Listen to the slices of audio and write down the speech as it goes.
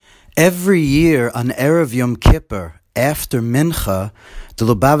Every year on Erev Yom Kippur, after Mincha, the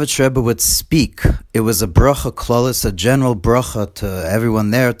Lubavitch Rebbe would speak. It was a bracha klolis, a general bracha to everyone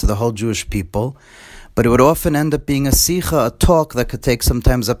there, to the whole Jewish people. But it would often end up being a sicha, a talk that could take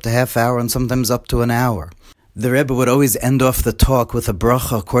sometimes up to half hour and sometimes up to an hour. The Rebbe would always end off the talk with a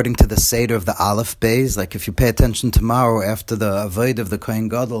bracha according to the Seder of the Aleph Beis. Like if you pay attention tomorrow after the Avodah of the Kohen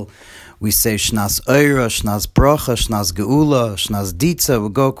Gadol, we say Shnas Oira, Shnas Bracha, Shnas Geula, Shnas Ditza. We'll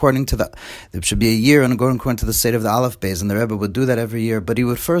go according to there should be a year and going according to the Seder of the Aleph Beis. And the Rebbe would do that every year. But he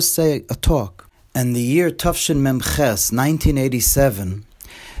would first say a talk. And the year Tafshin Mem Ches, 1987,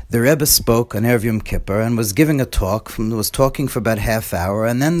 the Rebbe spoke on Erev Yom Kippur and was giving a talk, was talking for about half hour.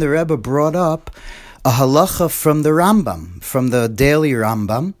 And then the Rebbe brought up a halacha from the Rambam, from the daily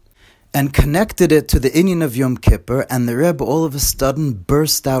Rambam, and connected it to the inyan of Yom Kippur, and the Rebbe all of a sudden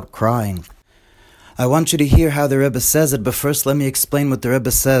burst out crying. I want you to hear how the Rebbe says it, but first let me explain what the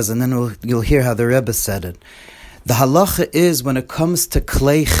Rebbe says, and then you'll hear how the Rebbe said it. The halacha is when it comes to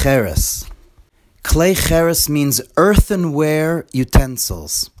klei cheres. Klei cheres means earthenware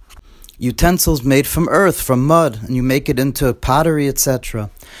utensils. Utensils made from earth, from mud, and you make it into pottery, etc.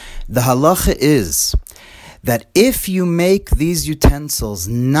 The halacha is that if you make these utensils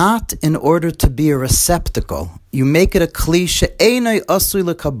not in order to be a receptacle, you make it a kli she'enei asui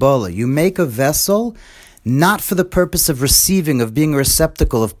lekabala. You make a vessel not for the purpose of receiving, of being a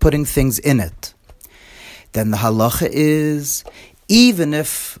receptacle, of putting things in it. Then the halacha is, even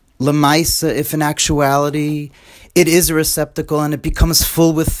if lemaisa, if in actuality it is a receptacle and it becomes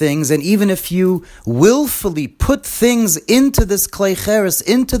full with things, and even if you willfully put things into this klei cheres,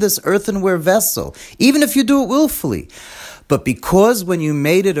 into this earthenware vessel, even if you do it willfully, but because when you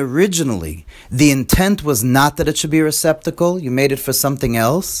made it originally, the intent was not that it should be a receptacle, you made it for something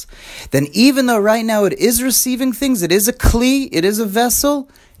else, then even though right now it is receiving things, it is a kli, it is a vessel,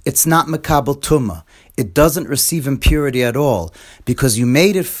 it's not mekabel tumah. It doesn't receive impurity at all, because you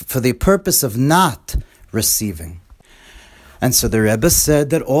made it for the purpose of not receiving. And so the Rebbe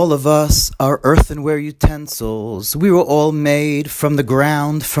said that all of us are earthenware utensils. We were all made from the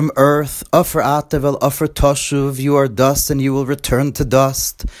ground, from earth. Afer atevel, afer toshuv. You are dust and you will return to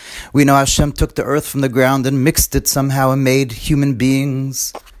dust. We know Hashem took the earth from the ground and mixed it somehow and made human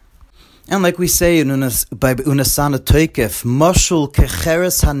beings. And like we say in by Unasana Toikef, Moshul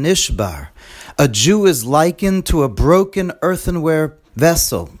kecheres hanishbar. A Jew is likened to a broken earthenware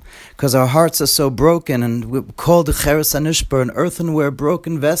vessel, because our hearts are so broken, and we call the cheres hanishbar an earthenware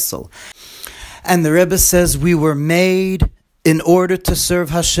broken vessel. And the Rebbe says we were made in order to serve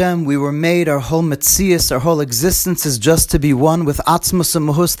Hashem. We were made, our whole metzias, our whole existence is just to be one with Atzmos and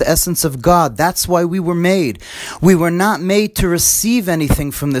Mahus, the essence of God. That's why we were made. We were not made to receive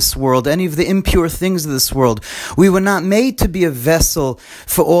anything from this world, any of the impure things of this world. We were not made to be a vessel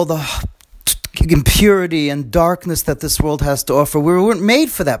for all the impurity and darkness that this world has to offer. We weren't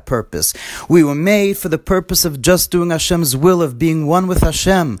made for that purpose. We were made for the purpose of just doing Hashem's will, of being one with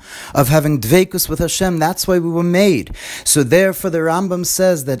Hashem, of having dveikus with Hashem. That's why we were made. So therefore the Rambam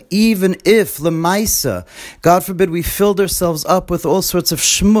says that even if lemaisa, God forbid, we filled ourselves up with all sorts of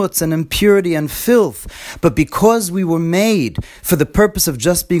shmutz and impurity and filth, but because we were made for the purpose of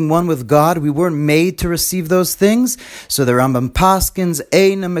just being one with God, we weren't made to receive those things. So the Rambam paskins,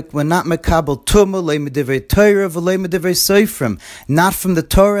 we're not mekabel tumah, not from the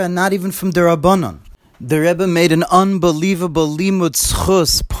Torah and not even from the Rabbanon. The Rebbe made an unbelievable limud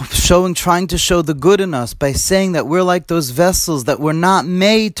schus, trying to show the good in us by saying that we're like those vessels that were not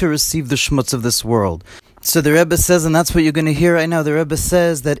made to receive the shmutz of this world. So the Rebbe says, and that's what you're going to hear right now, the Rebbe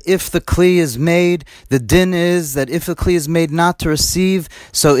says that if the kli is made, the din is that if the kli is made not to receive,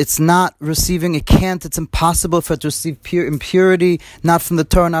 so it's not receiving, it's impossible for it to receive pure impurity, not from the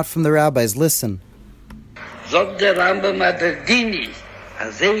Torah, not from the rabbis. Listen. Zog der Rambam at der Dini,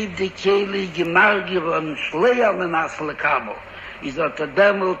 azei de keli gemar gewon schleer menas lekabel. Is dat der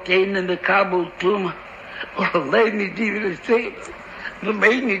demol teine de kabel tum, allein die wir sehen, the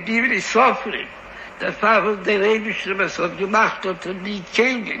main die wir suffering. Der Vater der Rebische, was hat gemacht hat, die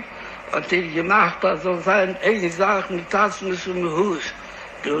Königin, hat gemacht, also sein eine Sache mit Tatsmus und Hus.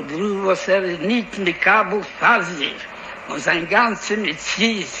 Du, was nicht in die Kabel fasiert, und sein ganzer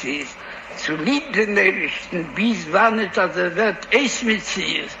Metzies ist, zu lieb den Rebischen, bis wann nicht, dass wird es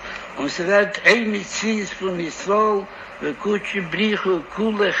Metzies, und es wird ein Metzies von Israel, wie Kutsche Brich und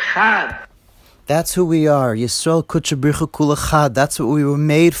Kule Chad. That's who we are. Yisrael Kutsha Bricha Kula Chad. That's what we were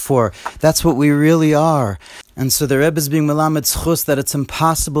made for. That's what we really are. And so the Rebbe is being melamed zchus that it's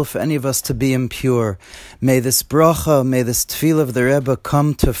impossible for any of us to be impure. May this bracha, may this tefillah of the Rebbe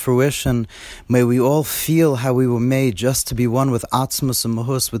come to fruition. May we all feel how we were made just to be one with Atzmus and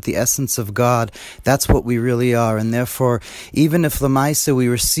Mahus, with the essence of God. That's what we really are. And therefore, even if Lamaisa we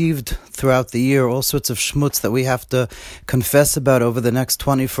received throughout the year all sorts of shmutz that we have to confess about over the next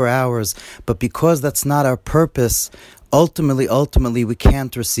 24 hours, but because that's not our purpose, Ultimately, we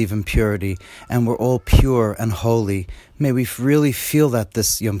can't receive impurity, and we're all pure and holy. May we really feel that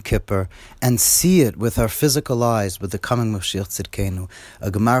this Yom Kippur, and see it with our physical eyes, with the coming Mashiach Tzidkenu.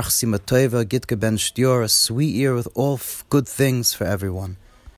 A Gemar Chsima Tova, Gitke Ben Shtior, a sweet year with all good things for everyone.